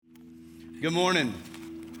Good morning.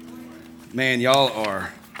 Man, y'all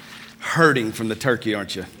are hurting from the turkey,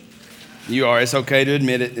 aren't you? You are. It's okay to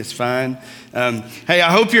admit it. It's fine. Hey,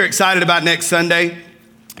 I hope you're excited about next Sunday,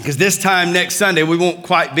 because this time next Sunday, we won't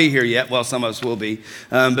quite be here yet. Well, some of us will be.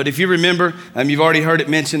 But if you remember, you've already heard it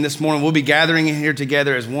mentioned this morning, we'll be gathering in here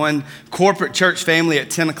together as one corporate church family at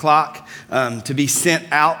 10 o'clock to be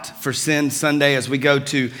sent out for Send Sunday as we go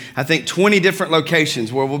to, I think, 20 different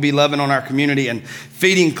locations where we'll be loving on our community and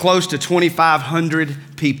feeding close to 2,500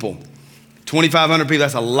 people. 2,500 people,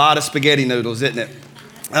 that's a lot of spaghetti noodles, isn't it?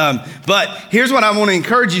 But here's what I want to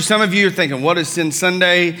encourage you. Some of you are thinking, what is Send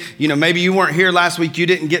Sunday? You know, maybe you weren't here last week. You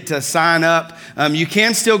didn't get to sign up. You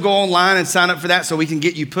can still go online and sign up for that so we can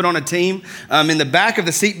get you put on a team. In the back of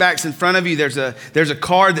the seat backs in front of you, there's a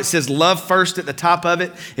card that says Love First at the top of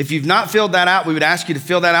it. If you've not filled that out, we would ask you to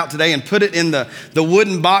fill that out today and put it in the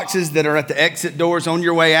wooden boxes that are at the exit doors on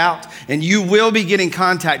your way out. And you will be getting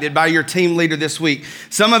contacted by your team leader this week.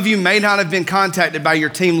 Some of you may not have been contacted by your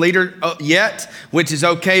team leader yet, which is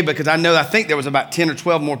okay, because I think there was about 10 or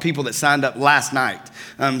 12 more people that signed up last night.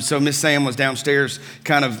 So Miss Sam was downstairs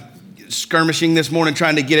kind of skirmishing this morning,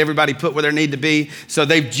 trying to get everybody put where they need to be. So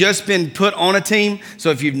they've just been put on a team.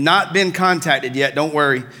 So if you've not been contacted yet, don't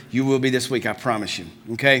worry. You will be this week, I promise you.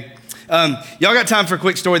 Okay? Y'all got time for a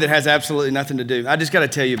quick story that has absolutely nothing to do. I just got to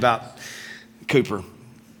tell you about Cooper.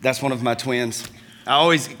 That's one of my twins.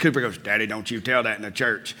 Cooper goes, Daddy, don't you tell that in the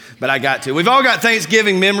church. But I got to. We've all got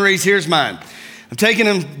Thanksgiving memories. Here's mine. I'm taking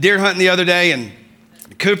him deer hunting the other day, and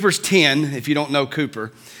Cooper's 10, if you don't know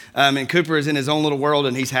Cooper. And Cooper is in his own little world,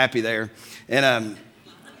 and he's happy there. And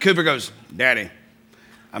Cooper goes, Daddy,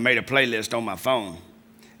 I made a playlist on my phone.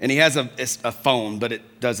 And he has a phone, but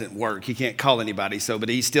it doesn't work. He can't call anybody, but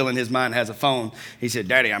he still in his mind has a phone. He said,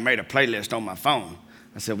 Daddy, I made a playlist on my phone.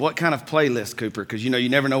 I said, what kind of playlist, Cooper? Because, you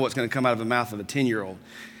never know what's going to come out of the mouth of a 10-year-old.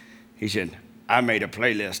 He said, I made a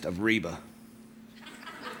playlist of Reba.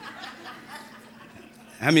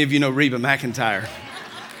 How many of you know Reba McEntire?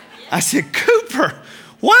 I said, Cooper,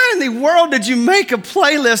 why in the world did you make a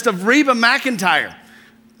playlist of Reba McEntire?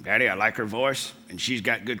 Daddy, I like her voice, and she's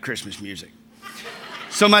got good Christmas music.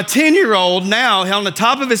 So my 10-year-old now, on the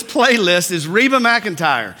top of his playlist is Reba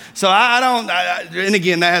McEntire. So and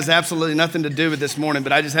again, that has absolutely nothing to do with this morning,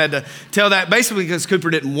 but I just had to tell that basically because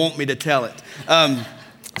Cooper didn't want me to tell it.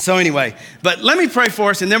 So anyway, but let me pray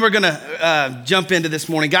for us, and then we're going to jump into this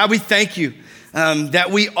morning. God, we thank you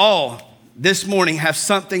that we all this morning have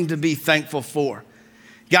something to be thankful for.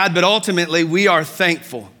 God, but ultimately we are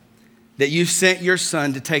thankful that you sent your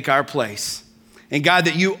son to take our place. And God,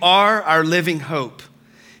 that you are our living hope.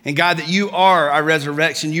 And God, that you are our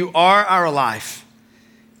resurrection. You are our life.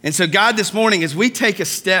 And so God, this morning, as we take a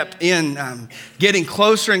step in getting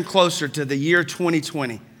closer and closer to the year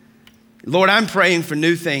 2020, Lord, I'm praying for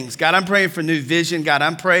new things. God, I'm praying for new vision. God,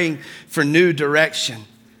 I'm praying for new direction.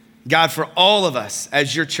 God, for all of us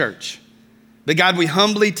as your church. But God, we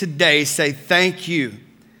humbly today say thank you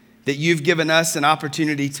that you've given us an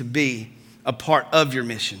opportunity to be a part of your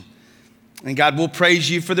mission. And God, we'll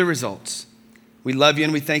praise you for the results. We love you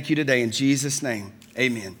and we thank you today in Jesus' name.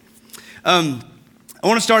 Amen. I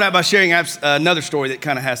want to start out by sharing another story that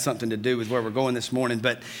kind of has something to do with where we're going this morning.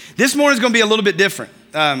 But this morning is going to be a little bit different.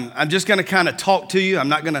 I'm just going to kind of talk to you. I'm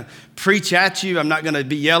not going to preach at you. I'm not going to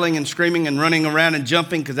be yelling and screaming and running around and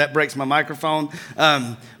jumping because that breaks my microphone.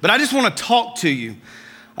 But I just want to talk to you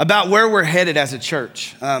about where we're headed as a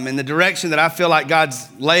church and the direction that I feel like God's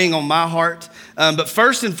laying on my heart. But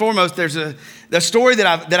first and foremost, there's a story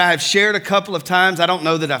that I have shared a couple of times. I don't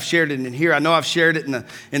know that I've shared it in here. I know I've shared it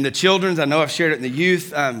in the children's. I know I've shared it in the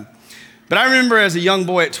youth. But I remember as a young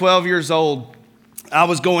boy at 12 years old, I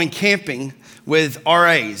was going camping with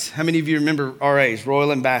RAs. How many of you remember RAs,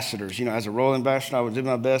 Royal Ambassadors? As a Royal Ambassador, I would do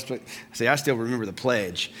my best, but I still remember the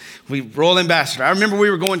pledge. Royal Ambassador. I remember we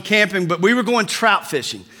were going camping, but we were going trout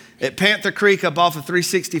fishing at Panther Creek up off of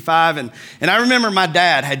 365. And I remember my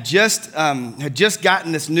dad had just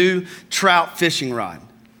gotten this new trout fishing rod.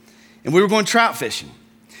 And we were going trout fishing.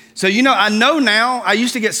 So, I know now, I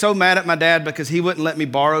used to get so mad at my dad because he wouldn't let me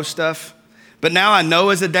borrow stuff. But now I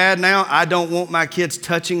know as a dad now, I don't want my kids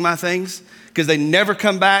touching my things because they never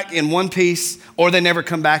come back in one piece or they never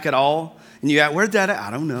come back at all. And you ask, where's Dad?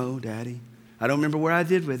 I don't know, Daddy. I don't remember where I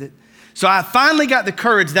did with it. So I finally got the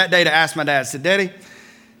courage that day to ask my dad. I said, Daddy,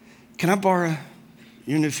 can I borrow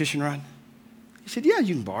your new fishing rod? He said, yeah,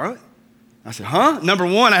 you can borrow it. I said, huh? Number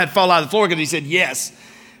one, I had to fall out of the floor because he said yes.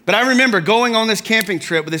 But I remember going on this camping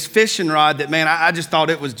trip with this fishing rod that, man, I just thought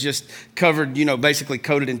it was just covered, basically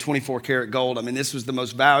coated in 24 karat gold. I mean, this was the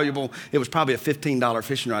most valuable. It was probably a $15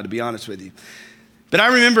 fishing rod, to be honest with you. But I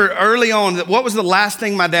remember early on that what was the last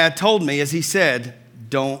thing my dad told me is he said,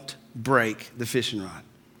 don't break the fishing rod.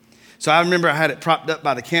 So I remember I had it propped up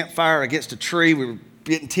by the campfire against a tree. We were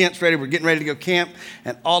getting tents ready. We were getting ready to go camp.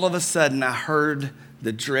 And all of a sudden I heard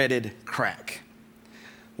the dreaded crack.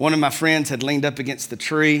 One of my friends had leaned up against the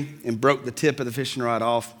tree and broke the tip of the fishing rod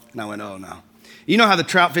off. And I went, oh no. You know how the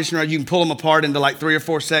trout fishing rod, you can pull them apart into like 3 or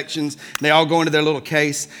 4 sections. And they all go into their little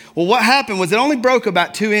case. Well, what happened was it only broke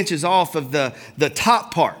about 2 inches off of the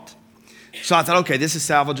top part. So I thought, okay, this is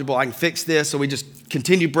salvageable. I can fix this. So we just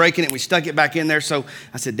continued breaking it. We stuck it back in there. So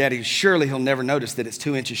I said, Daddy, surely he'll never notice that it's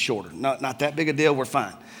 2 inches shorter. Not that big a deal. We're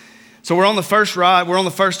fine. So we're on the first rod. We're on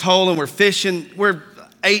the first hole and we're fishing. We're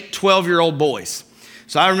 8, 12-year-old boys.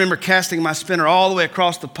 So I remember casting my spinner all the way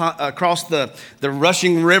across the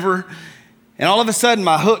rushing river. And all of a sudden,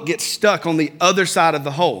 my hook gets stuck on the other side of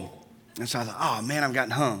the hole. And so I thought, oh, man, I've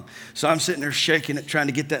gotten hung. So I'm sitting there shaking it, trying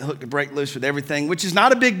to get that hook to break loose with everything, which is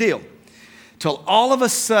not a big deal. Till all of a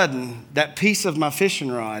sudden, that piece of my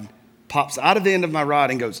fishing rod pops out of the end of my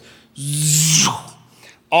rod and goes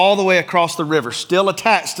all the way across the river, still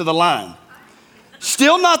attached to the line.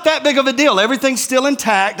 Still not that big of a deal. Everything's still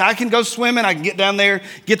intact. I can go swimming. I can get down there,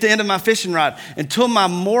 get the end of my fishing rod. Until my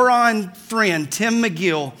moron friend, Tim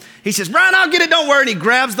McGill, he says, Brian, I'll get it, don't worry. And he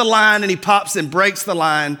grabs the line and he pops and breaks the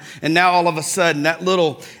line. And now all of a sudden, that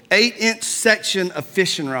little 8-inch section of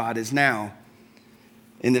fishing rod is now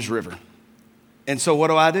in this river. And so what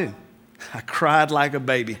do? I cried like a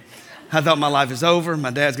baby. I thought my life is over.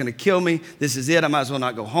 My dad's going to kill me. This is it. I might as well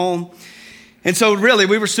not go home. And so really,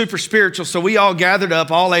 we were super spiritual. So we all gathered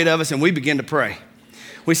up, all 8 of us, and we began to pray.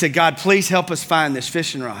 We said, God, please help us find this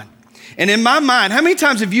fishing rod. And in my mind, how many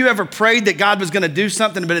times have you ever prayed that God was going to do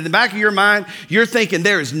something, but in the back of your mind, you're thinking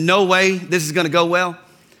there is no way this is going to go well?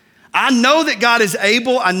 I know that God is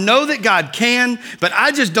able. I know that God can, but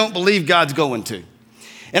I just don't believe God's going to.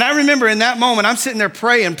 And I remember in that moment, I'm sitting there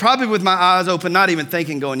praying, probably with my eyes open, not even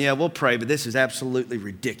thinking, going, yeah, we'll pray, but this is absolutely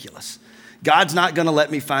ridiculous. God's not going to let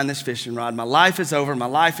me find this fishing rod. My life is over. My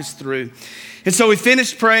life is through. And so we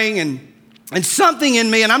finished praying and something in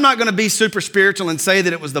me, and I'm not going to be super spiritual and say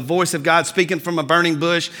that it was the voice of God speaking from a burning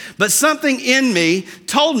bush, but something in me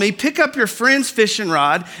told me, pick up your friend's fishing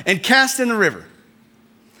rod and cast in the river.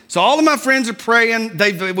 So all of my friends are praying.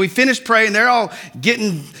 We finished praying. They're all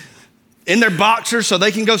getting in their boxers so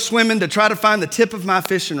they can go swimming to try to find the tip of my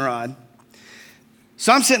fishing rod.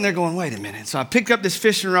 So I'm sitting there going, wait a minute. So I pick up this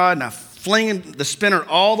fishing rod and I fling the spinner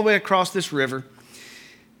all the way across this river.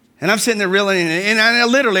 And I'm sitting there reeling, and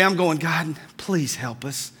I'm going, God, please help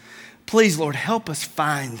us. Please, Lord, help us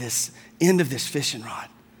find this end of this fishing rod.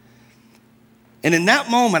 And in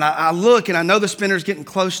that moment, I look and I know the spinner's getting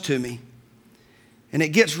close to me. And it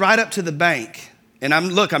gets right up to the bank. And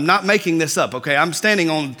I'm not making this up, okay? I'm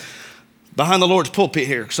standing behind the Lord's pulpit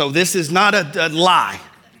here. So this is not a lie.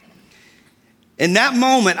 In that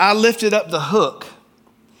moment, I lifted up the hook.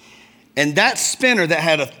 And that spinner that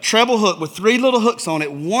had a treble hook with 3 little hooks on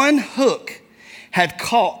it, one hook had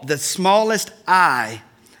caught the smallest eye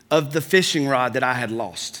of the fishing rod that I had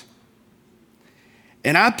lost.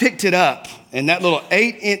 And I picked it up, and that little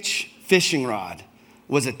 8-inch fishing rod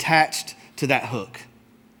was attached to that hook.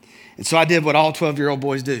 And so I did what all 12-year-old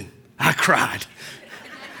boys do. I cried.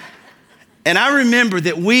 And I remember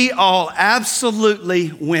that we all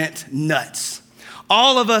absolutely went nuts.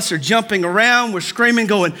 All of us are jumping around. We're screaming,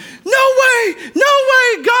 going, no way,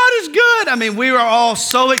 God is good. I mean, we were all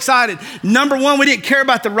so excited. Number one, we didn't care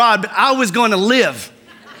about the rod, but I was going to live.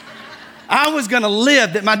 I was going to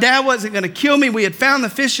live, that my dad wasn't going to kill me. We had found the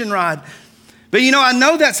fishing rod. But I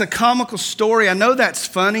know that's a comical story. I know that's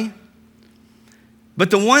funny. But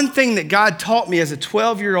the one thing that God taught me as a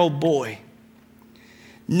 12-year-old boy,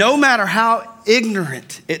 no matter how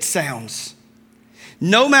ignorant it sounds,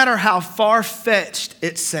 no matter how far-fetched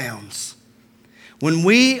it sounds, when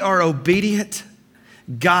we are obedient,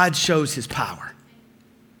 God shows his power.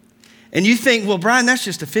 And you think, well, Brian, that's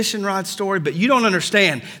just a fishing rod story, but you don't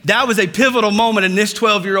understand. That was a pivotal moment in this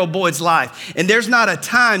 12-year-old boy's life. And there's not a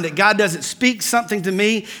time that God doesn't speak something to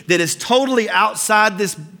me that is totally outside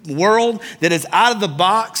this world, that is out of the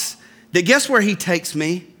box, that guess where he takes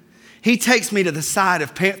me? He takes me to the side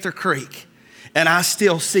of Panther Creek. And I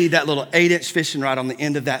still see that little 8-inch fishing rod on the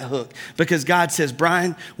end of that hook. Because God says,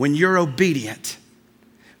 Brian, when you're obedient,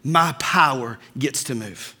 my power gets to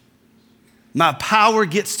move. My power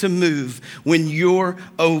gets to move when you're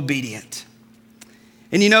obedient.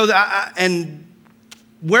 And and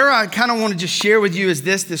where I kind of want to just share with you is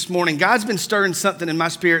this morning. God's been stirring something in my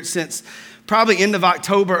spirit since probably end of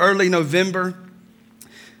October, early November.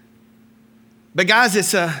 But guys,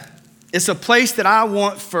 It's a place that I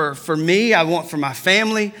want for me, I want for my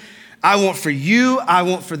family, I want for you, I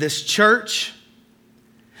want for this church.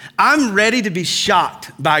 I'm ready to be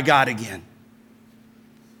shocked by God again.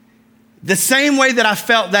 The same way that I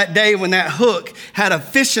felt that day when that hook had a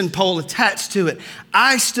fishing pole attached to it,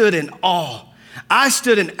 I stood in awe. I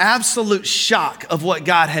stood in absolute shock of what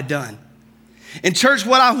God had done. And church,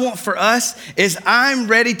 what I want for us is I'm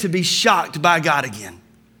ready to be shocked by God again.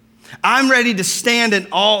 I'm ready to stand in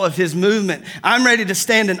awe of his movement. I'm ready to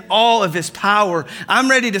stand in awe of his power. I'm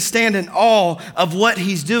ready to stand in awe of what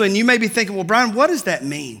he's doing. You may be thinking, well, Brian, what does that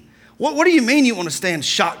mean? What do you mean you want to stand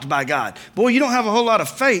shocked by God? Boy, you don't have a whole lot of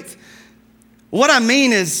faith. What I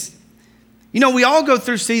mean is, we all go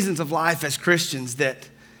through seasons of life as Christians that,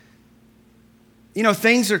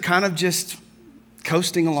 things are kind of just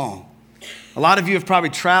coasting along. A lot of you have probably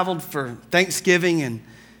traveled for Thanksgiving and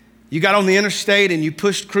you got on the interstate and you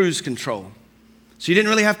pushed cruise control. So you didn't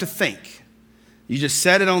really have to think. You just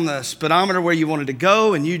set it on the speedometer where you wanted to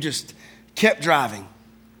go and you just kept driving.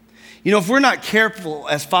 If we're not careful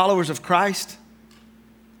as followers of Christ,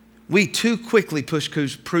 we too quickly push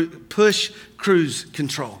cruise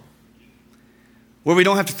control. Where we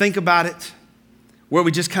don't have to think about it, where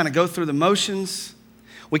we just kind of go through the motions.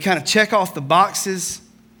 We kind of check off the boxes.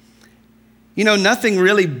 Nothing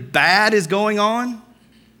really bad is going on,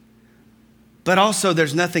 but also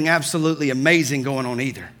there's nothing absolutely amazing going on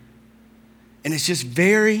either. And it's just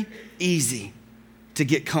very easy to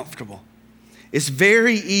get comfortable. It's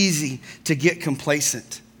very easy to get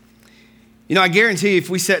complacent. I guarantee you if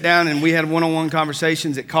we sat down and we had one-on-one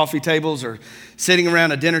conversations at coffee tables or sitting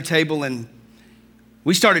around a dinner table and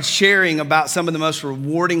we started sharing about some of the most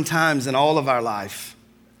rewarding times in all of our life,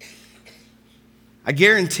 I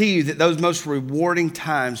guarantee you that those most rewarding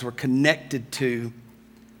times were connected to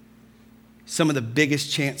some of the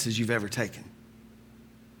biggest chances you've ever taken.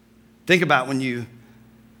 Think about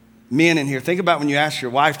men in here, think about when you asked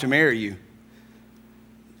your wife to marry you.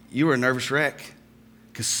 You were a nervous wreck.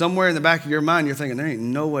 Because somewhere in the back of your mind, you're thinking, there ain't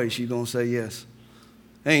no way she's going to say yes.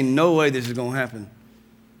 There ain't no way this is going to happen.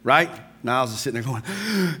 Right? Niles is sitting there going,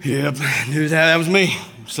 yep, knew that was me.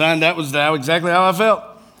 Son, that was exactly how I felt.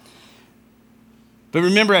 But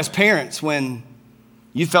remember as parents, when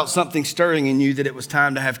you felt something stirring in you that it was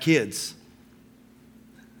time to have kids.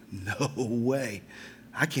 No way.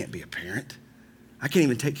 I can't be a parent. I can't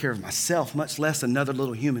even take care of myself, much less another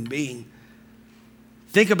little human being.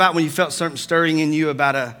 Think about when you felt something stirring in you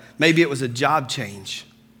about maybe it was a job change.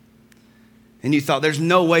 And you thought, there's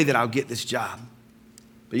no way that I'll get this job.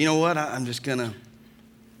 But you know what? I'm just gonna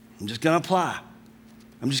apply.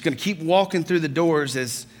 I'm just gonna keep walking through the doors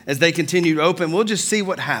as they continue to open. We'll just see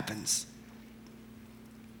what happens.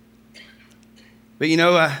 But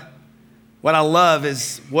what I love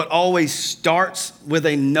is what always starts with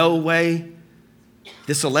a no way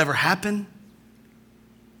this will ever happen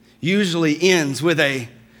usually ends with a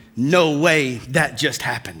no way that just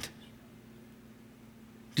happened.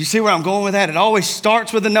 Do you see where I'm going with that? It always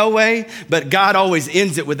starts with a no way, but God always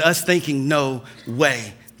ends it with us thinking, no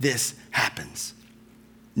way this happens.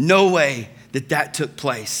 No way that took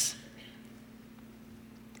place.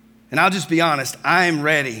 And I'll just be honest, I am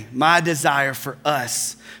ready. My desire for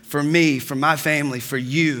us, for me, for my family, for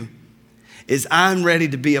you, is I'm ready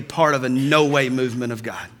to be a part of a no way movement of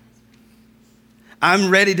God.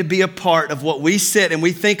 I'm ready to be a part of what we sit and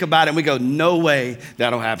we think about and we go, no way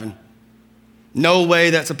that'll happen. No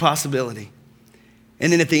way that's a possibility.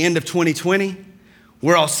 And then at the end of 2020,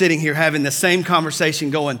 we're all sitting here having the same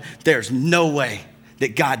conversation going, there's no way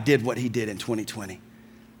that God did what he did in 2020.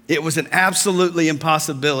 It was an absolutely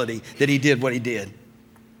impossibility that he did what he did.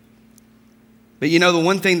 But the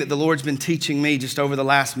one thing that the Lord's been teaching me just over the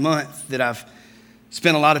last month that I've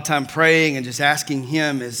spent a lot of time praying and just asking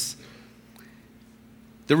him is,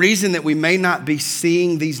 the reason that we may not be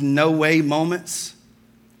seeing these no way moments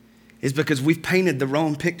is because we've painted the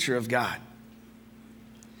wrong picture of God.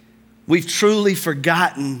 We've truly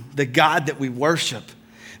forgotten the God that we worship,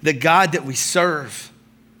 the God that we serve.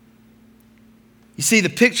 You see, the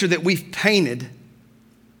picture that we've painted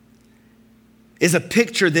is a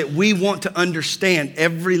picture that we want to understand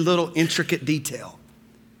every little intricate detail.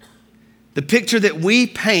 The picture that we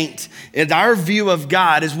paint in our view of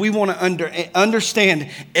God is we want to understand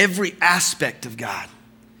every aspect of God.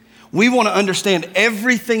 We want to understand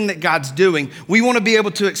everything that God's doing. We want to be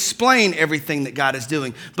able to explain everything that God is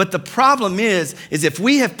doing. But the problem is if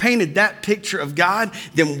we have painted that picture of God,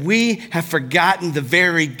 then we have forgotten the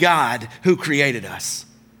very God who created us.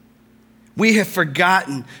 We have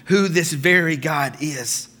forgotten who this very God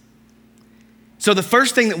is. So the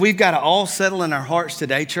first thing that we've got to all settle in our hearts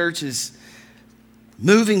today, church, is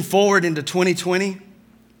moving forward into 2020,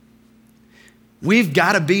 we've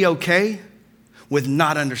got to be okay with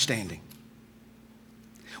not understanding.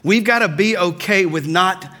 We've got to be okay with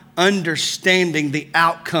not understanding the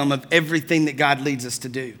outcome of everything that God leads us to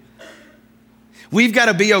do. We've got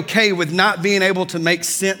to be okay with not being able to make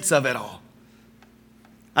sense of it all.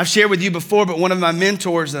 I've shared with you before, but one of my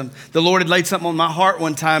mentors, the Lord had laid something on my heart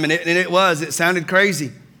one time, and it sounded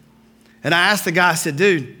crazy. And I asked the guy, I said,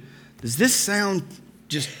 dude, this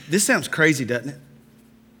sounds crazy, doesn't it?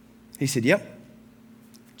 He said, yep.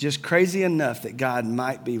 Just crazy enough that God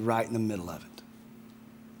might be right in the middle of it.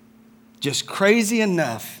 Just crazy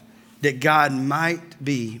enough that God might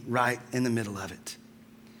be right in the middle of it.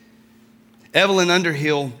 Evelyn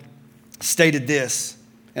Underhill stated this,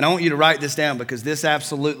 and I want you to write this down because this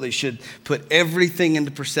absolutely should put everything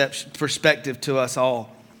into perspective to us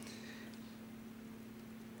all.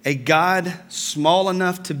 A God small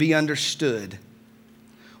enough to be understood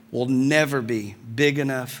will never be big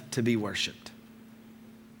enough to be worshiped.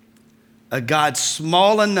 A God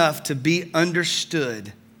small enough to be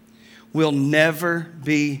understood will never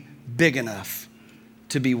be big enough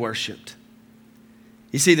to be worshiped.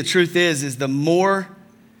 You see, the truth is the more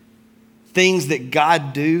things that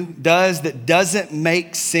God does that doesn't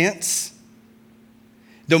make sense,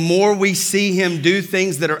 the more we see him do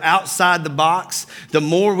things that are outside the box, the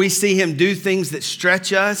more we see him do things that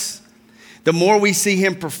stretch us, the more we see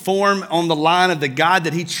him perform on the line of the God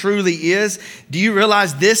that he truly is. Do you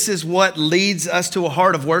realize this is what leads us to a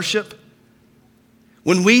heart of worship?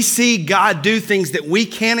 When we see God do things that we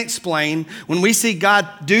can't explain, when we see God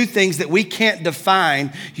do things that we can't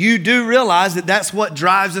define, you do realize that that's what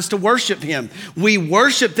drives us to worship him. We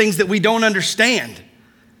worship things that we don't understand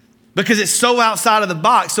because it's so outside of the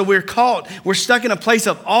box. So we're stuck in a place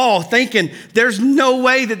of awe thinking there's no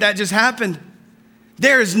way that just happened.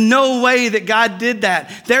 There is no way that God did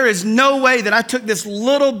that. There is no way that I took this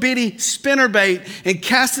little bitty spinnerbait and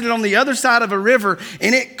casted it on the other side of a river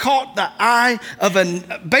and it caught the eye of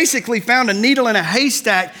basically found a needle in a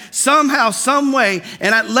haystack somehow, some way,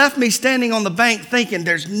 and it left me standing on the bank thinking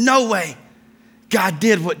there's no way God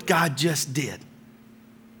did what God just did.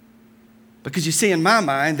 Because you see, in my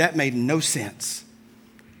mind, that made no sense.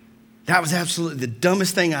 That was absolutely the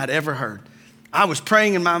dumbest thing I'd ever heard. I was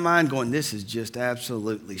praying in my mind going, this is just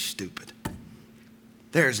absolutely stupid.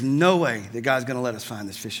 There's no way that God's going to let us find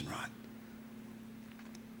this fishing rod.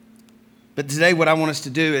 But today what I want us to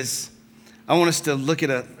do is I want us to look at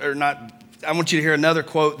I want you to hear another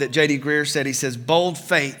quote that J.D. Greear said. He says, bold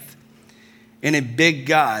faith in a big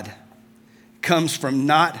God comes from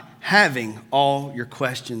not having all your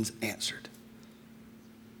questions answered.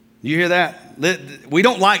 You hear that? We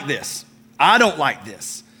don't like this. I don't like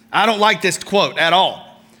this. I don't like this quote at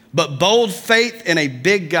all. But bold faith in a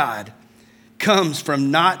big God comes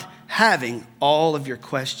from not having all of your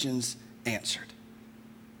questions answered.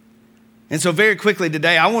 And so very quickly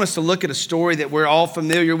today, I want us to look at a story that we're all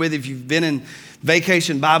familiar with. If you've been in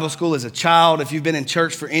Vacation Bible School as a child, if you've been in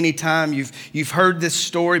church for any time, you've heard this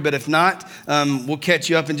story. But if not, we'll catch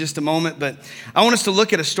you up in just a moment. But I want us to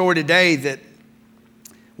look at a story today that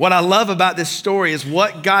what I love about this story is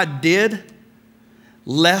what God did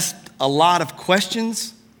left a lot of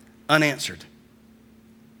questions unanswered.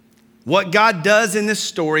 What God does in this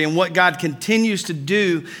story and what God continues to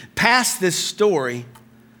do past this story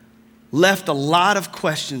left a lot of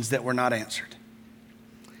questions that were not answered.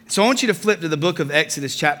 So I want you to flip to the book of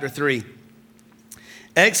Exodus chapter 3.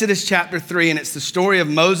 Exodus chapter 3, and it's the story of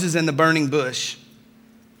Moses and the burning bush.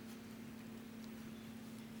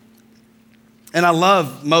 And I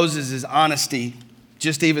love Moses' honesty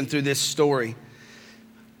just even through this story.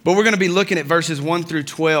 But we're going to be looking at verses 1 through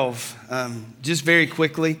 12 just very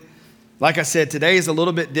quickly. Like I said, today is a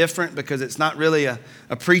little bit different because it's not really a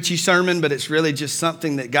preachy sermon, but it's really just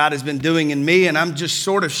something that God has been doing in me. And I'm just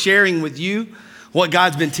sort of sharing with you what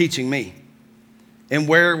God's been teaching me. And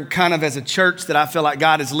where kind of as a church that I feel like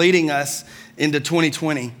God is leading us into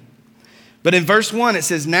 2020. But in verse 1, it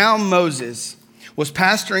says, now Moses was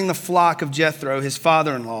pasturing the flock of Jethro, his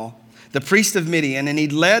father-in-law, the priest of Midian, and he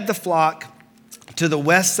led the flock to the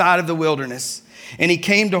west side of the wilderness, and he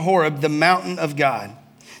came to Horeb, the mountain of God.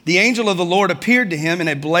 The angel of the Lord appeared to him in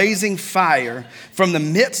a blazing fire from the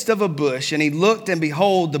midst of a bush, and he looked, and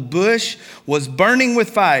behold, the bush was burning with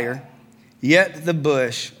fire, yet the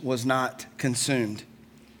bush was not consumed.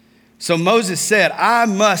 So Moses said, I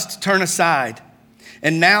must turn aside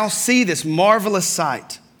and now see this marvelous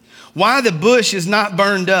sight, why the bush is not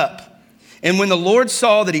burned up. And when the Lord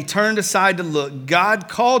saw that he turned aside to look, God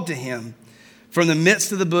called to him from the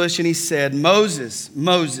midst of the bush, and he said, Moses,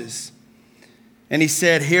 Moses. And he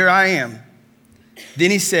said, here I am.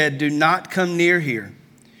 Then he said, do not come near here.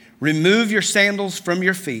 Remove your sandals from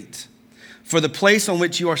your feet, for the place on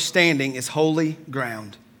which you are standing is holy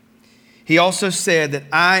ground. He also said that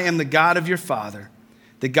I am the God of your father,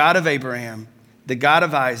 the God of Abraham, the God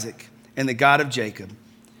of Isaac, and the God of Jacob.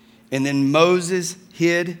 And then Moses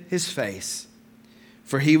hid his face,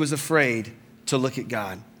 for he was afraid to look at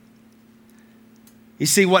God. You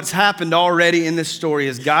see, what's happened already in this story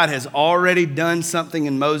is God has already done something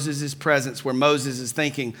in Moses' presence where Moses is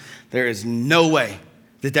thinking, there is no way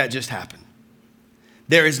that just happened.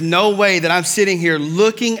 There is no way that I'm sitting here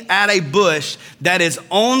looking at a bush that is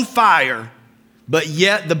on fire, but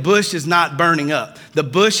yet the bush is not burning up. The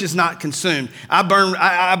bush is not consumed.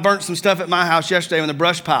 I burnt some stuff at my house yesterday in the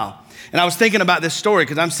brush pile. And I was thinking about this story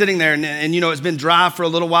because I'm sitting there and you know, it's been dry for a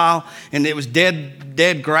little while and it was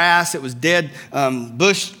dead grass. It was dead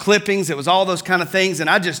bush clippings. It was all those kind of things. And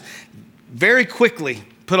I just very quickly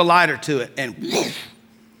put a lighter to it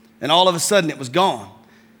and all of a sudden it was gone.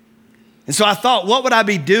 And so I thought, what would I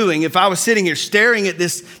be doing if I was sitting here staring at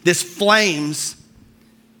this flames,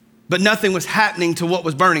 but nothing was happening to what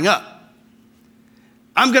was burning up?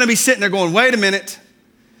 I'm going to be sitting there going, wait a minute,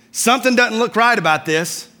 something doesn't look right about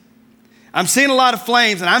this. I'm seeing a lot of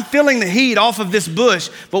flames and I'm feeling the heat off of this bush,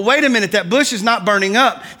 but wait a minute, that bush is not burning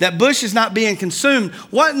up. That bush is not being consumed.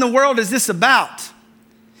 What in the world is this about?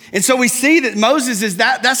 And so we see that Moses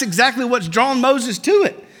that's exactly what's drawn Moses to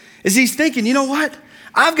it, is he's thinking, you know what?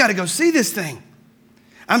 I've got to go see this thing.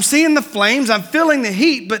 I'm seeing the flames, I'm feeling the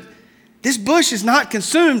heat, but this bush is not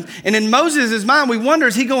consumed. And in Moses' mind, we wonder,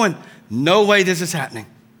 is he going, no way this is happening.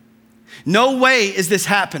 No way is this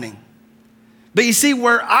happening. But you see,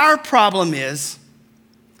 where our problem is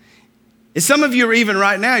some of you are even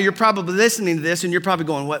right now, you're probably listening to this and you're probably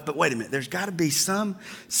going, what? But wait a minute, there's got to be some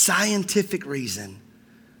scientific reason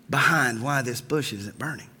behind why this bush isn't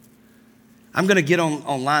burning. I'm going to get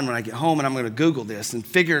online when I get home and I'm going to Google this and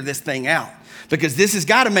figure this thing out, because this has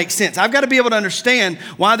got to make sense. I've got to be able to understand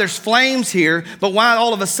why there's flames here, but why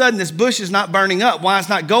all of a sudden this bush is not burning up, why it's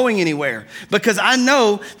not going anywhere. Because I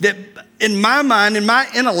know that in my mind, in my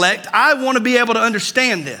intellect, I want to be able to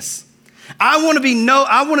understand this. I want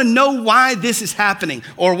to know why this is happening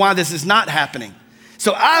or why this is not happening.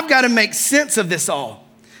 So I've got to make sense of this all.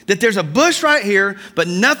 That there's a bush right here, but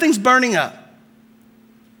nothing's burning up.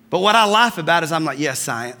 But what I laugh about is I'm like, yes,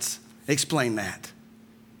 science, explain that.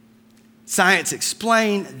 Science,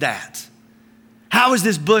 explain that. How is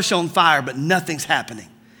this bush on fire, but nothing's happening?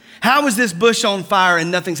 How is this bush on fire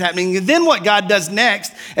and nothing's happening? And then what God does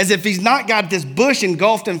next, as if he's not got this bush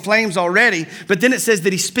engulfed in flames already, but then it says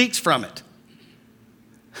that he speaks from it.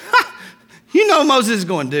 You know Moses is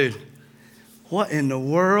going, dude, what in the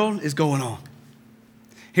world is going on?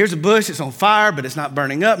 Here's a bush, it's on fire, but it's not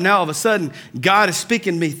burning up. Now all of a sudden, God is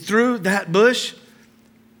speaking to me through that bush.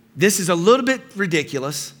 This is a little bit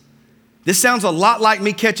ridiculous. This sounds a lot like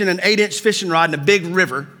me catching an 8-inch fishing rod in a big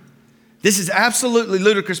river. This is absolutely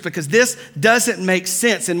ludicrous because this doesn't make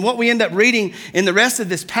sense. And what we end up reading in the rest of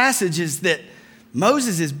this passage is that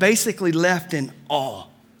Moses is basically left in awe.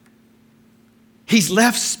 He's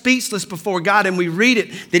left speechless before God, and we read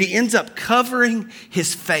it that he ends up covering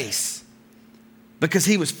his face because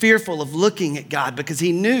he was fearful of looking at God, because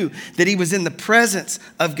he knew that he was in the presence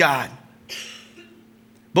of God.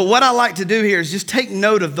 But what I like to do here is just take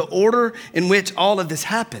note of the order in which all of this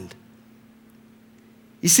happened.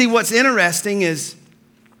 You see, what's interesting is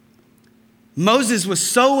Moses was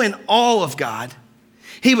so in awe of God.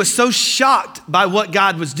 He was so shocked by what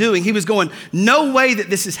God was doing. He was going, no way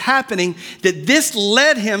that this is happening, that this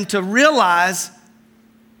led him to realize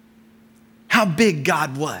how big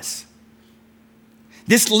God was.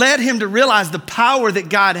 This led him to realize the power that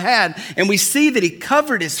God had, and we see that he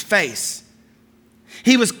covered his face.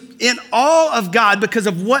 He was in awe of God because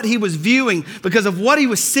of what he was viewing, because of what he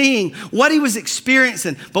was seeing, what he was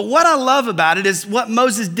experiencing. But what I love about it is what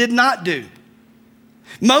Moses did not do.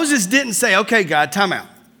 Moses didn't say, okay, God, time out.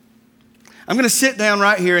 I'm going to sit down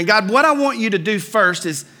right here, and God, what I want you to do first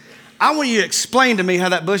is I want you to explain to me how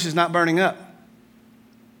that bush is not burning up.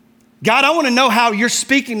 God, I want to know how you're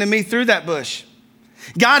speaking to me through that bush.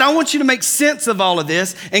 God, I want you to make sense of all of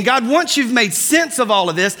this. And God, once you've made sense of all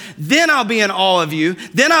of this, then I'll be in awe of you.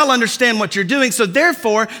 Then I'll understand what you're doing. So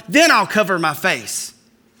therefore, then I'll cover my face.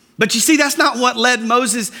 But you see, that's not what led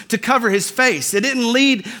Moses to cover his face. It didn't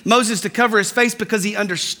lead Moses to cover his face because he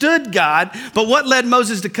understood God. But what led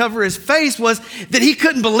Moses to cover his face was that he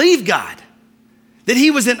couldn't believe God. That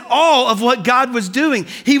he was in awe of what God was doing.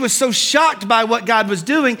 He was so shocked by what God was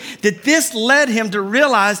doing that this led him to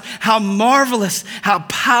realize how marvelous, how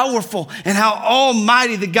powerful, and how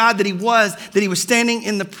almighty the God that he was standing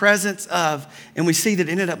in the presence of. And we see that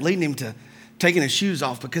it ended up leading him to taking his shoes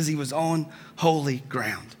off because he was on holy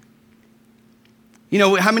ground. You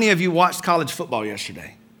know, how many of you watched college football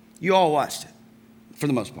yesterday? You all watched it, for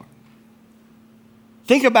the most part.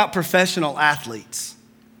 Think about professional athletes.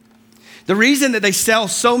 The reason that they sell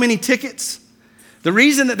so many tickets, the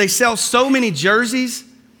reason that they sell so many jerseys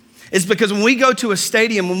is because when we go to a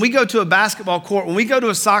stadium, when we go to a basketball court, when we go to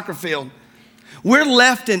a soccer field, we're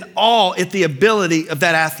left in awe at the ability of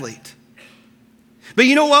that athlete. But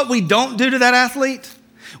you know what we don't do to that athlete?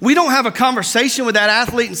 We don't have a conversation with that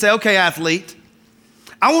athlete and say, okay, athlete,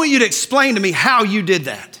 I want you to explain to me how you did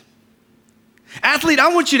that. Athlete,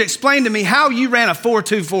 I want you to explain to me how you ran a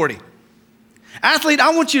 4.240. Athlete,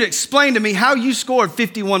 I want you to explain to me how you scored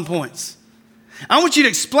 51 points. I want you to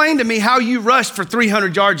explain to me how you rushed for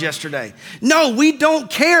 300 yards yesterday. No, we don't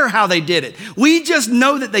care how they did it. We just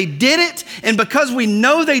know that they did it. And because we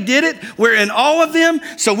know they did it, we're in awe of them.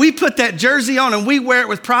 So we put that jersey on and we wear it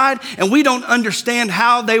with pride. And we don't understand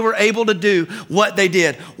how they were able to do what they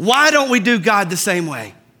did. Why don't we do God the same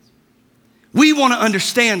way? We want to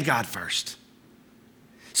understand God first.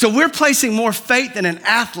 So we're placing more faith in an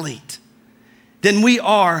athlete than we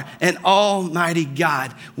are an almighty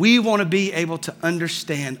God. We want to be able to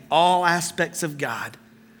understand all aspects of God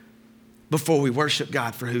before we worship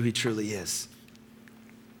God for who he truly is.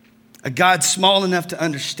 A God small enough to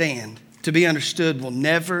understand, to be understood, will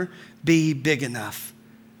never be big enough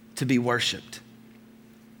to be worshiped.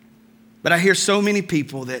 But I hear so many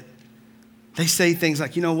people that they say things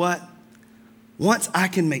like, you know what? Once I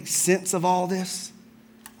can make sense of all this,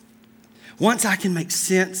 once I can make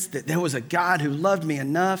sense that there was a God who loved me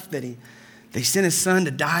enough that they sent his son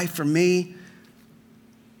to die for me,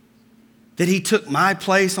 that he took my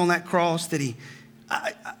place on that cross,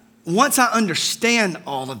 once I understand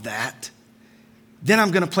all of that, then I'm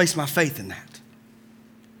going to place my faith in that.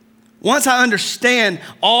 Once I understand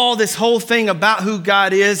all this whole thing about who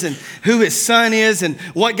God is and who his son is and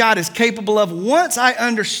what God is capable of, once I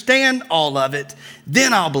understand all of it,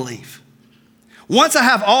 then I'll believe. Once I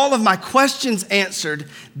have all of my questions answered,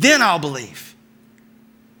 then I'll believe.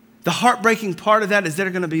 The heartbreaking part of that is there are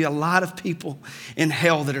going to be a lot of people in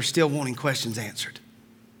hell that are still wanting questions answered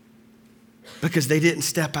because they didn't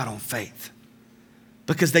step out on faith,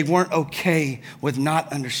 because they weren't okay with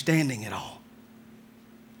not understanding it all.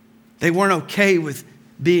 They weren't okay with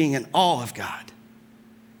being in awe of God.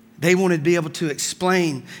 They wanted to be able to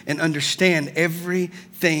explain and understand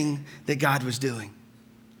everything that God was doing.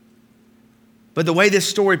 But the way this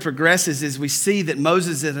story progresses is we see that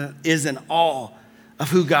Moses is in awe of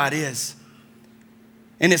who God is.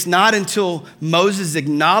 And it's not until Moses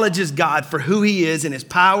acknowledges God for who he is and his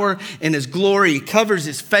power and his glory, he covers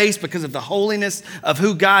his face because of the holiness of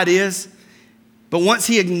who God is. But once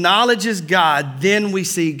he acknowledges God, then we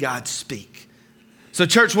see God speak. So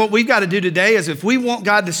church, what we've got to do today is if we want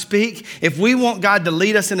God to speak, if we want God to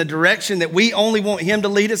lead us in a direction that we only want him to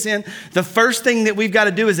lead us in, the first thing that we've got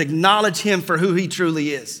to do is acknowledge him for who he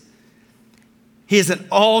truly is. He is an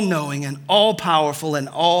all-knowing and all-powerful and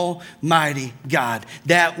almighty God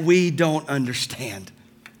that we don't understand.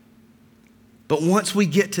 But once we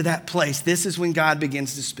get to that place, this is when God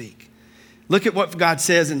begins to speak. Look at what God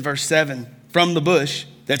says in verse 7, from the bush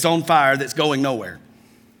that's on fire, that's going nowhere.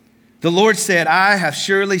 The Lord said, I have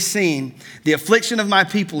surely seen the affliction of my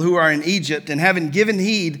people who are in Egypt, and haven't given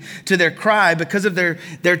heed to their cry because of their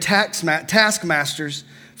taskmasters,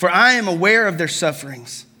 for I am aware of their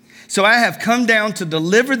sufferings. So I have come down to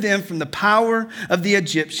deliver them from the power of the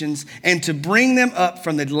Egyptians and to bring them up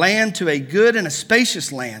from the land to a good and a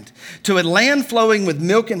spacious land, to a land flowing with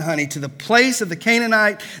milk and honey, to the place of the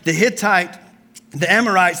Canaanite, the Hittite, the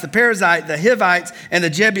Amorites, the Perizzite, the Hivites, and the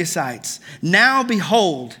Jebusites. Now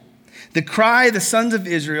behold, the cry of the sons of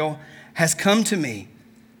Israel has come to me.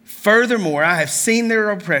 Furthermore, I have seen their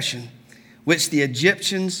oppression, which the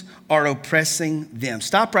Egyptians are oppressing them.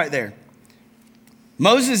 Stop right there.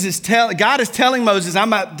 God is telling Moses, I'm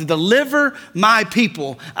about to deliver my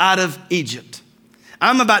people out of Egypt.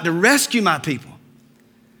 I'm about to rescue my people.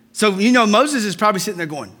 So, Moses is probably sitting there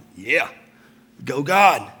going, yeah, go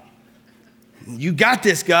God. You got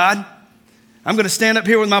this, God. I'm going to stand up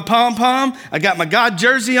here with my pom-pom. I got my God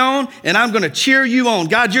jersey on, and I'm going to cheer you on.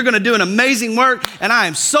 God, you're going to do an amazing work, and I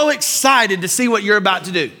am so excited to see what you're about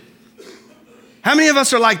to do. How many of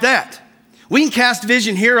us are like that? We can cast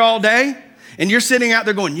vision here all day, And you're sitting out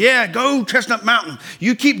there going, yeah, go Chestnut Mountain.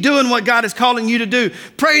 You keep doing what God is calling you to do.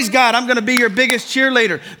 Praise God, I'm going to be your biggest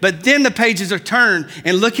cheerleader. But then the pages are turned,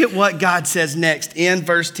 and look at what God says next in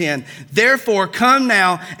verse 10. Therefore, come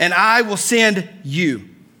now, and I will send you.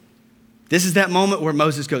 This is that moment where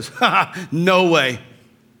Moses goes, no way.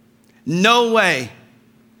 No way.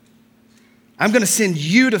 I'm going to send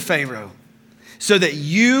you to Pharaoh so that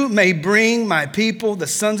you may bring my people, the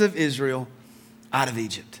sons of Israel, out of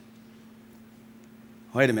Egypt.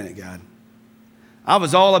 Wait a minute, God. I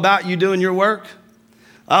was all about you doing your work.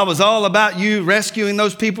 I was all about you rescuing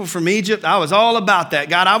those people from Egypt. I was all about that.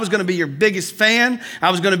 God, I was going to be your biggest fan.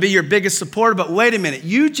 I was going to be your biggest supporter. But wait a minute.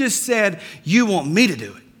 You just said you want me to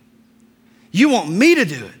do it. You want me to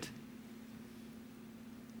do it.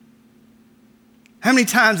 How many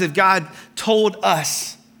times have God told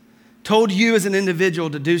you as an individual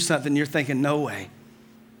to do something, you're thinking, no way.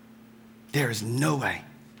 There is no way.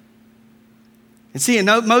 And see, in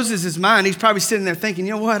Moses' mind, he's probably sitting there thinking,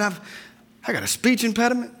 you know what, I got a speech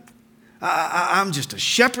impediment. I'm just a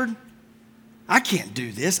shepherd. I can't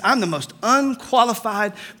do this. I'm the most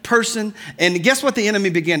unqualified person. And guess what the enemy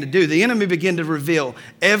began to do? The enemy began to reveal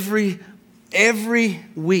every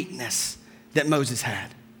weakness that Moses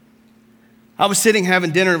had. I was sitting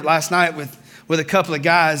having dinner last night with a couple of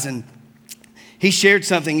guys, and he shared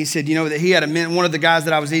something. He said, you know, that he had one of the guys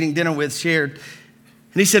that I was eating dinner with shared.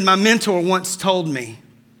 And he said, my mentor once told me,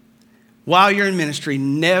 while you're in ministry,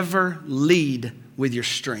 never lead with your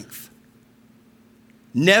strength.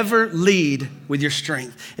 Never lead with your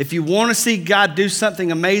strength. If you want to see God do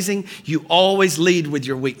something amazing, you always lead with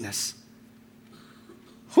your weakness.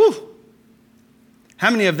 Whew.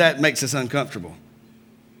 How many of that makes us uncomfortable?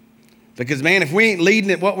 Because, man, if we ain't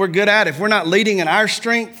leading at what we're good at, if we're not leading in our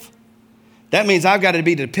strength, that means I've got to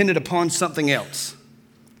be dependent upon something else.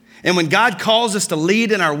 And when God calls us to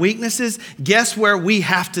lead in our weaknesses, guess where we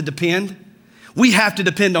have to depend? We have to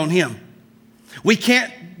depend on Him. We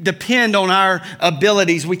can't depend on our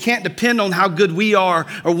abilities. We can't depend on how good we are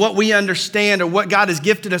or what we understand or what God has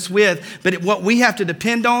gifted us with. But what we have to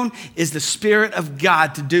depend on is the Spirit of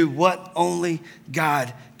God to do what only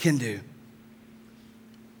God can do.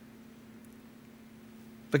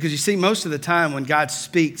 Because you see, most of the time when God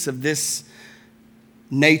speaks of this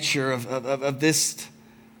nature, of this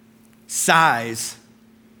size,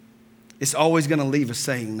 it's always going to leave us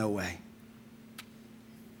saying, no way.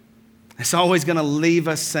 It's always going to leave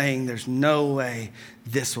us saying, there's no way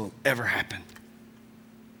this will ever happen.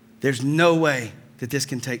 There's no way that this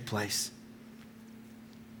can take place.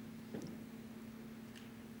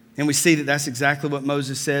 And we see that that's exactly what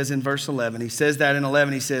Moses says in verse 11. He says that in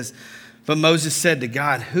 11. He says, but Moses said to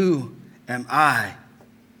God, who am I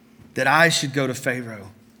that I should go to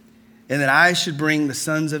Pharaoh and that I should bring the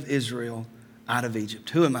sons of Israel out of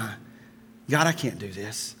Egypt? Who am I? God, I can't do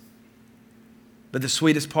this. But the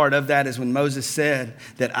sweetest part of that is when Moses said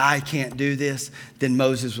that I can't do this, then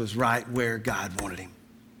Moses was right where God wanted him.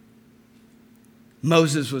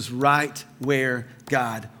 Moses was right where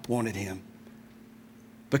God wanted him.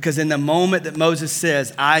 Because in the moment that Moses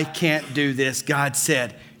says, I can't do this, God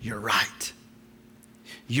said, you're right.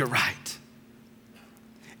 You're right.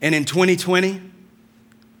 And in 2020,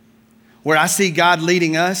 where I see God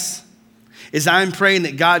leading us, is I'm praying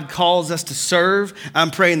that God calls us to serve. I'm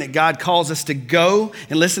praying that God calls us to go.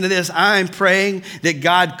 And listen to this, I'm praying that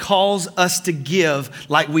God calls us to give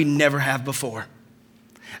like we never have before.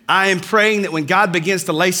 I am praying that when God begins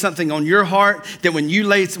to lay something on your heart, that when He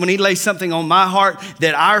lays something on my heart,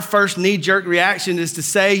 that our first knee-jerk reaction is to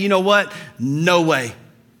say, you know what? No way.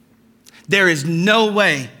 There is no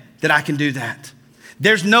way that I can do that.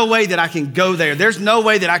 There's no way that I can go there. There's no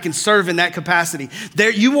way that I can serve in that capacity.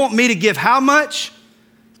 You want me to give how much?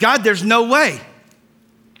 God, there's no way.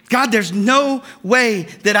 God, there's no way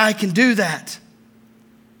that I can do that.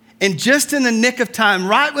 And just in the nick of time,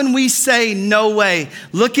 right when we say no way,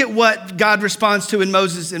 look at what God responds to in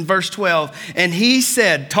Moses in verse 12. And he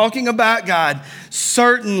said, talking about God,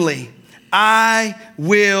 certainly I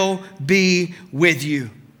will be with you.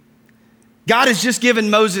 God has just given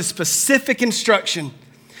Moses specific instruction.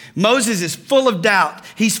 Moses is full of doubt.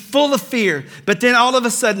 He's full of fear. But then all of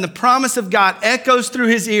a sudden, the promise of God echoes through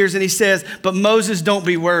his ears and he says, but Moses, don't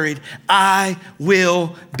be worried. I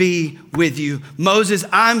will be with you. Moses,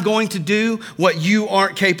 I'm going to do what you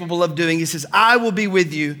aren't capable of doing. He says, I will be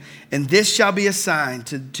with you, and this shall be a sign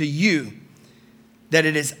to you that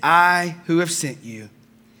it is I who have sent you.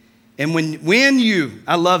 And when you,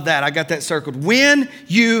 I love that, I got that circled. When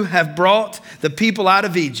you have brought the people out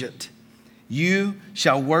of Egypt, you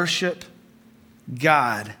shall worship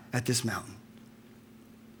God at this mountain.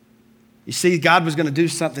 You see, God was going to do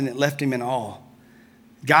something that left him in awe.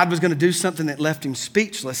 God was going to do something that left him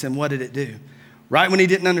speechless, and what did it do? Right when he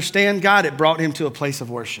didn't understand God, it brought him to a place of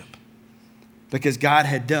worship because God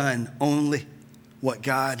had done only what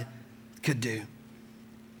God could do.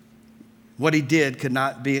 What he did could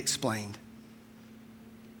not be explained.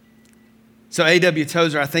 So A.W.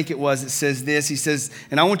 Tozer, I think it says this. He says,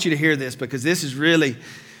 and I want you to hear this because this has really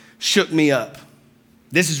shook me up.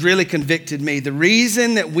 This has really convicted me. The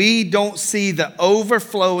reason that we don't see the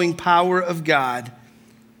overflowing power of God,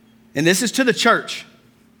 and this is to the church,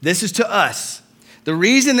 this is to us. The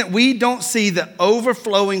reason that we don't see the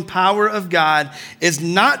overflowing power of God is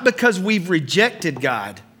not because we've rejected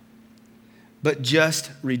God, but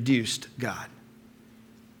just reduced God.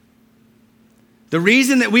 The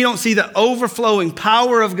reason that we don't see the overflowing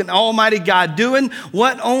power of Almighty God doing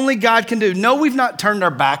what only God can do. No, we've not turned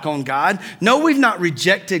our back on God. No, we've not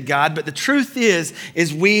rejected God. But the truth is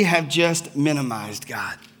we have just minimized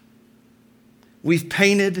God. We've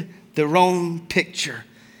painted the wrong picture.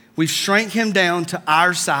 We've shrank him down to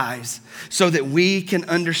our size so that we can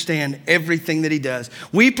understand everything that he does.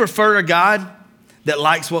 We prefer a God that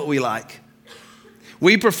likes what we like.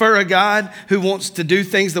 We prefer a God who wants to do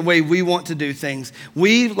things the way we want to do things.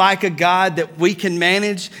 We like a God that we can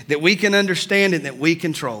manage, that we can understand, and that we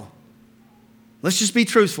control. Let's just be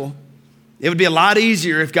truthful. It would be a lot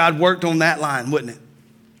easier if God worked on that line, wouldn't it?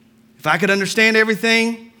 If I could understand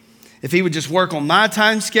everything, if he would just work on my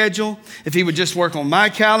time schedule, if he would just work on my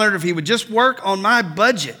calendar, if he would just work on my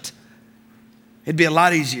budget, it'd be a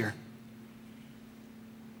lot easier.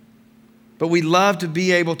 But we love to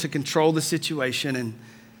be able to control the situation.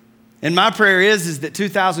 And my prayer is that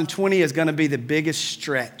 2020 is going to be the biggest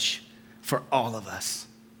stretch for all of us.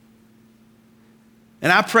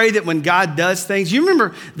 And I pray that when God does things, you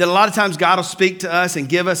remember that a lot of times God will speak to us and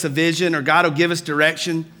give us a vision or God will give us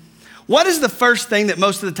direction. What is the first thing that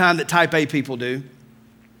most of the time that type A people do?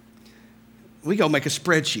 We go make a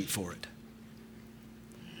spreadsheet for it.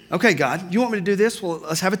 Okay, God, you want me to do this? Well,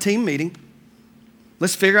 let's have a team meeting.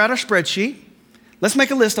 Let's figure out our spreadsheet. Let's make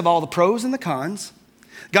a list of all the pros and the cons.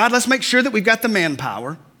 God, let's make sure that we've got the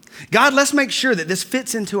manpower. God, let's make sure that this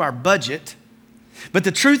fits into our budget. But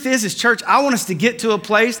the truth is, church, I want us to get to a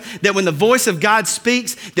place that when the voice of God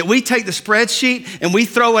speaks, that we take the spreadsheet and we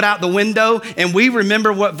throw it out the window and we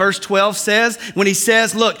remember what verse 12 says when he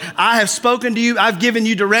says, look, I have spoken to you, I've given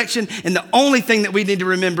you direction, and the only thing that we need to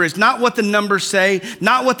remember is not what the numbers say,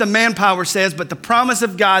 not what the manpower says, but the promise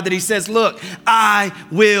of God that he says, look, I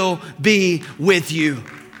will be with you.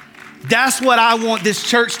 That's what I want this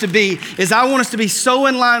church to be, is I want us to be so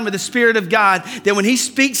in line with the Spirit of God that when he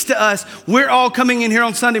speaks to us, we're all coming in here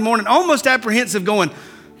on Sunday morning almost apprehensive going,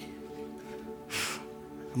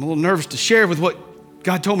 I'm a little nervous to share with what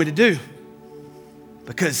God told me to do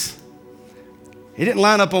because it didn't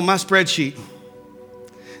line up on my spreadsheet.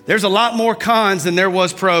 There's a lot more cons than there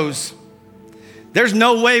was pros. There's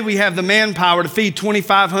no way we have the manpower to feed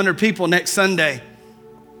 2,500 people next Sunday.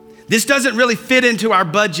 This doesn't really fit into our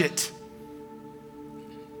budget.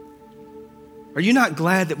 Are you not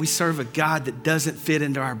glad that we serve a God that doesn't fit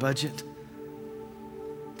into our budget?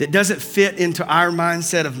 That doesn't fit into our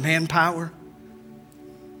mindset of manpower?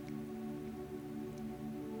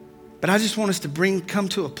 But I just want us to come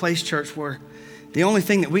to a place, church, where the only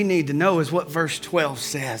thing that we need to know is what verse 12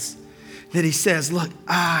 says. That he says, look,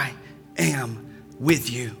 I am with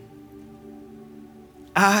you.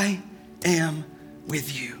 I am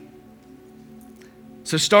with you.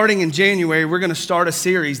 So starting in January, we're going to start a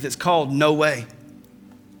series that's called No Way.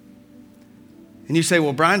 And you say,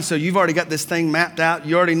 well, Brian, so you've already got this thing mapped out.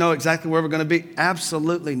 You already know exactly where we're going to be.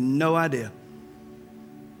 Absolutely no idea.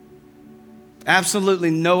 Absolutely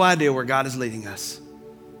no idea where God is leading us.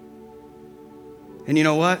 And you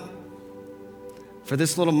know what? For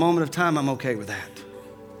this little moment of time, I'm okay with that.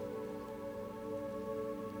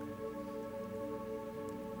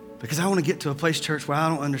 Because I want to get to a place, church, where I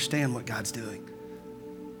don't understand what God's doing.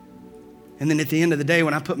 And then at the end of the day,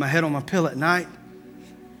 when I put my head on my pillow at night,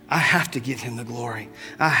 I have to give him the glory.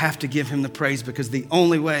 I have to give him the praise because the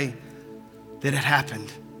only way that it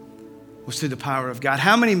happened was through the power of God.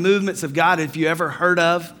 How many movements of God have you ever heard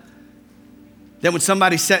of that when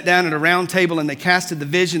somebody sat down at a round table and they casted the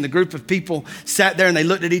vision, the group of people sat there and they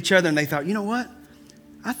looked at each other and they thought, you know what?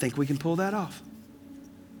 I think we can pull that off.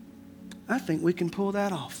 I think we can pull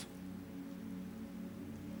that off.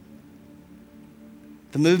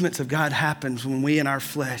 The movements of God happens when we in our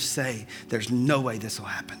flesh say, there's no way this will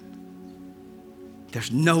happen.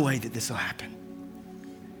 There's no way that this will happen.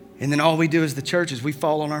 And then all we do as the church is we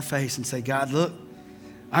fall on our face and say, God, look,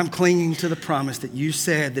 I'm clinging to the promise that you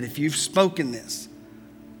said that if you've spoken this,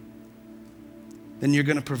 then you're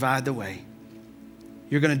going to provide the way.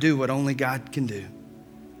 You're going to do what only God can do.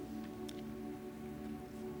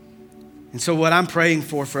 And so what I'm praying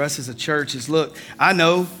for us as a church is, look, I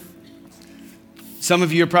know some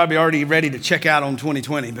of you are probably already ready to check out on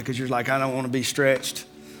 2020 because you're like, I don't want to be stretched.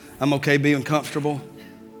 I'm okay being comfortable.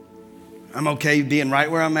 I'm okay being right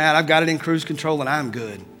where I'm at. I've got it in cruise control and I'm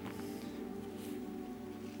good.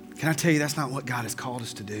 Can I tell you, that's not what God has called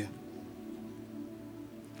us to do.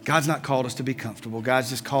 God's not called us to be comfortable.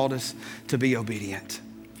 God's just called us to be obedient.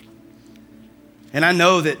 And I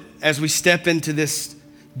know that as we step into this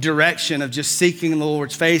direction of just seeking the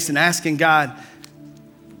Lord's face and asking God,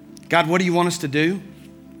 what do you want us to do?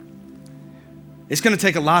 It's going to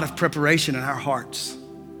take a lot of preparation in our hearts.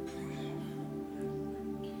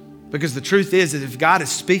 Because the truth is that if God is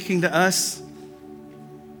speaking to us,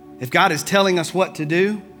 if God is telling us what to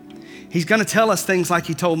do, He's going to tell us things like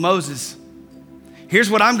He told Moses. Here's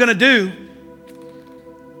what I'm going to do.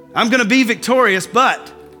 I'm going to be victorious, but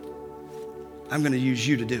I'm going to use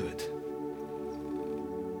you to do it.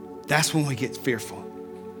 That's when we get fearful.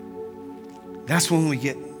 That's when we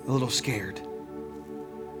get a little scared.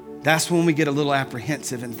 That's when we get a little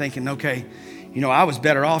apprehensive and thinking, okay, I was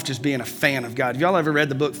better off just being a fan of God. Have y'all ever read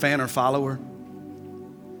the book Fan or Follower?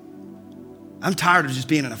 I'm tired of just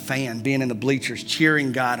being a fan, being in the bleachers,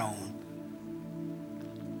 cheering God on.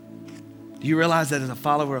 Do you realize that as a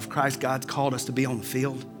follower of Christ, God's called us to be on the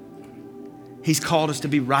field? He's called us to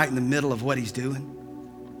be right in the middle of what He's doing.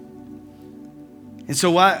 And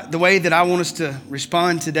so the way that I want us to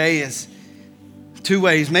respond today is two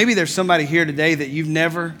ways. Maybe there's somebody here today that you've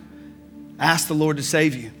never asked the Lord to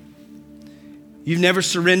save you. You've never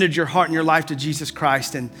surrendered your heart and your life to Jesus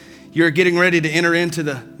Christ, and you're getting ready to enter into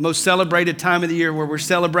the most celebrated time of the year where we're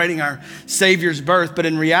celebrating our Savior's birth. But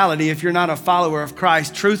in reality, if you're not a follower of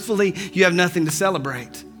Christ, truthfully, you have nothing to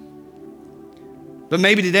celebrate. But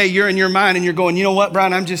maybe today you're in your mind and you're going, you know what,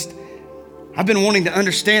 Brian, I've been wanting to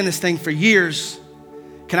understand this thing for years.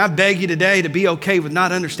 Can I beg you today to be okay with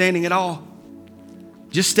not understanding it all?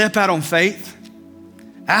 Just step out on faith.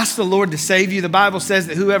 Ask the Lord to save you. The Bible says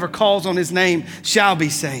that whoever calls on His name shall be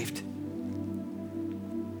saved.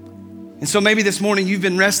 And so maybe this morning you've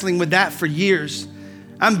been wrestling with that for years.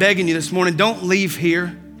 I'm begging you this morning, don't leave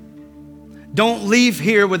here. Don't leave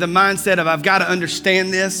here with a mindset of I've got to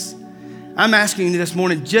understand this. I'm asking you this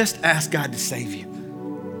morning, just ask God to save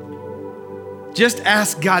you. Just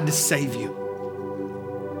ask God to save you.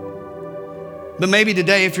 But maybe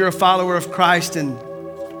today, if you're a follower of Christ and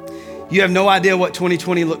you have no idea what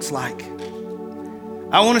 2020 looks like,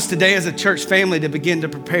 I want us today as a church family to begin to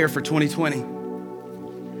prepare for 2020.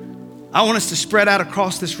 I want us to spread out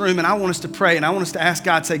across this room and I want us to pray and I want us to ask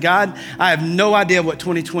God, say, God, I have no idea what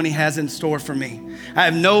 2020 has in store for me. I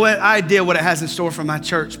have no idea what it has in store for my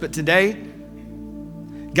church. But today,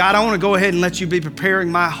 God, I want to go ahead and let you be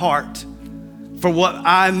preparing my heart for what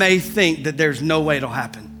I may think that there's no way it'll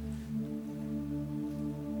happen.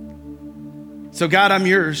 So God, I'm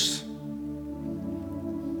yours.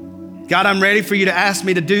 God, I'm ready for you to ask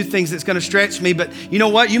me to do things that's going to stretch me. But you know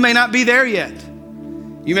what? You may not be there yet.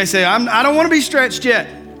 You may say, I don't want to be stretched yet.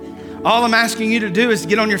 All I'm asking you to do is to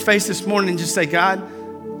get on your face this morning and just say, God,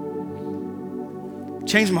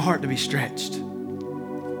 change my heart to be stretched.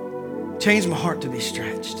 Change my heart to be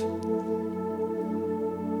stretched.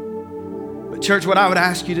 But church, what I would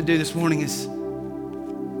ask you to do this morning is,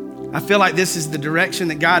 I feel like this is the direction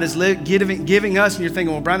that God is giving us. And you're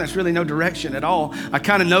thinking, well, Brian, that's really no direction at all. I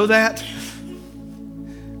kind of know that.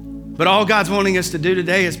 But all God's wanting us to do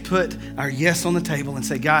today is put our yes on the table and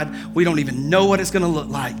say, God, we don't even know what it's going to look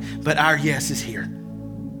like, but our yes is here.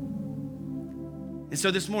 And so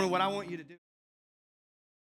this morning, what I want you to do.